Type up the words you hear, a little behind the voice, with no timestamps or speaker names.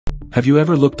Have you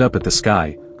ever looked up at the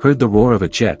sky, heard the roar of a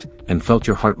jet, and felt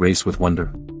your heart race with wonder?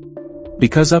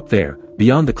 Because up there,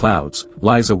 beyond the clouds,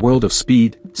 lies a world of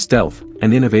speed, stealth,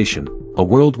 and innovation, a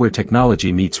world where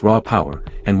technology meets raw power,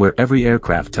 and where every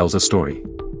aircraft tells a story.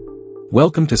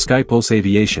 Welcome to SkyPulse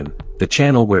Aviation, the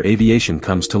channel where aviation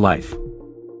comes to life.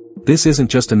 This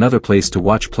isn't just another place to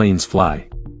watch planes fly.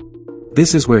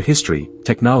 This is where history,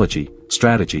 technology,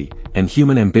 strategy, and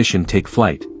human ambition take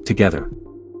flight, together.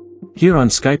 Here on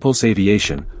SkyPulse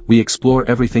Aviation, we explore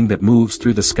everything that moves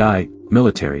through the sky,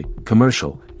 military,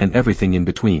 commercial, and everything in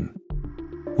between.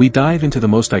 We dive into the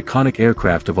most iconic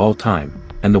aircraft of all time,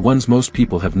 and the ones most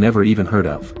people have never even heard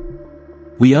of.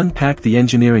 We unpack the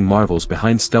engineering marvels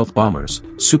behind stealth bombers,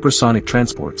 supersonic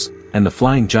transports, and the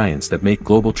flying giants that make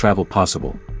global travel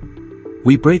possible.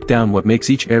 We break down what makes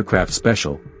each aircraft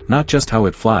special, not just how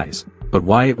it flies, but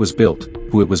why it was built,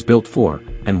 who it was built for,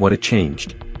 and what it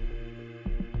changed.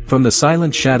 From the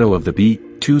silent shadow of the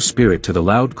B-2 Spirit to the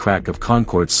loud crack of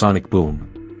Concorde's sonic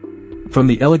boom. From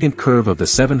the elegant curve of the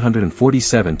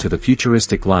 747 to the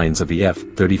futuristic lines of the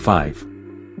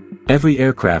F-35. Every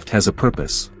aircraft has a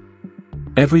purpose.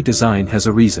 Every design has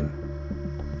a reason.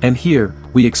 And here,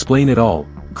 we explain it all,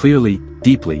 clearly,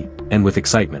 deeply, and with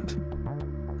excitement.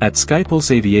 At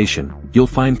SkyPulse Aviation, you'll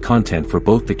find content for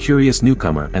both the curious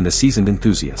newcomer and the seasoned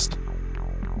enthusiast.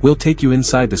 We'll take you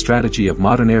inside the strategy of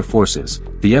modern air forces,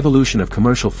 the evolution of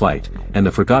commercial flight, and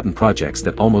the forgotten projects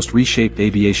that almost reshaped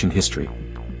aviation history.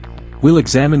 We'll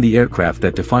examine the aircraft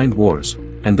that defined wars,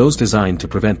 and those designed to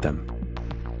prevent them.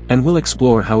 And we'll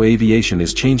explore how aviation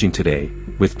is changing today,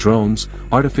 with drones,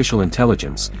 artificial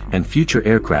intelligence, and future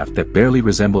aircraft that barely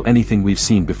resemble anything we've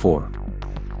seen before.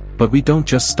 But we don't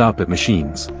just stop at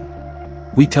machines.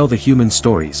 We tell the human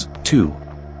stories, too.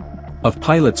 Of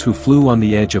pilots who flew on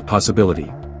the edge of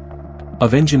possibility.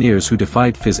 Of engineers who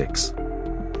defied physics.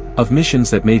 Of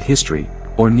missions that made history,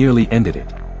 or nearly ended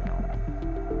it.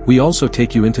 We also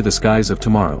take you into the skies of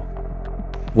tomorrow.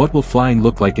 What will flying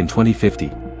look like in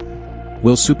 2050?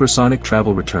 Will supersonic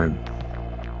travel return?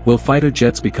 Will fighter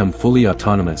jets become fully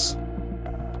autonomous?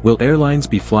 Will airlines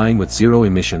be flying with zero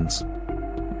emissions?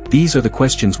 These are the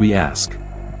questions we ask.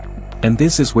 And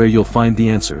this is where you'll find the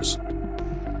answers.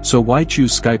 So why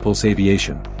choose SkyPulse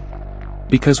Aviation?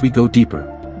 Because we go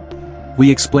deeper. We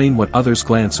explain what others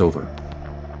glance over.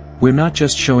 We're not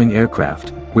just showing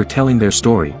aircraft, we're telling their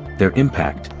story, their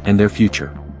impact, and their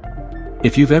future.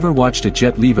 If you've ever watched a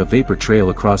jet leave a vapor trail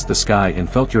across the sky and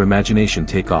felt your imagination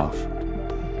take off.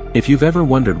 If you've ever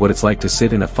wondered what it's like to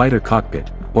sit in a fighter cockpit,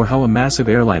 or how a massive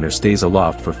airliner stays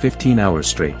aloft for 15 hours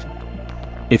straight.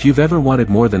 If you've ever wanted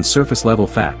more than surface-level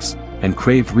facts, and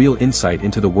craved real insight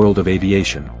into the world of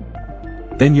aviation,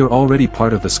 then you're already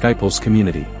part of the SkyPulse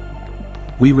community.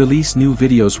 We release new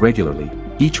videos regularly,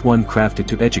 each one crafted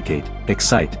to educate,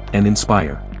 excite, and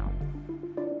inspire.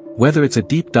 Whether it's a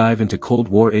deep dive into Cold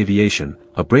War aviation,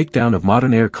 a breakdown of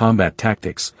modern air combat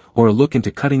tactics, or a look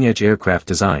into cutting-edge aircraft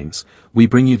designs, we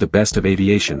bring you the best of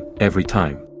aviation, every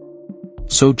time.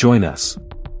 So join us.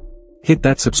 Hit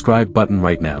that subscribe button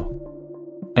right now.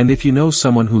 And if you know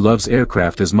someone who loves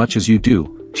aircraft as much as you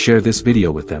do, share this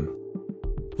video with them.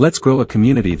 Let's grow a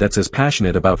community that's as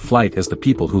passionate about flight as the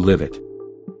people who live it.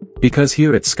 Because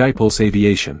here at SkyPulse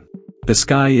Aviation, the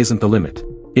sky isn't the limit,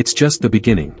 it's just the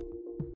beginning.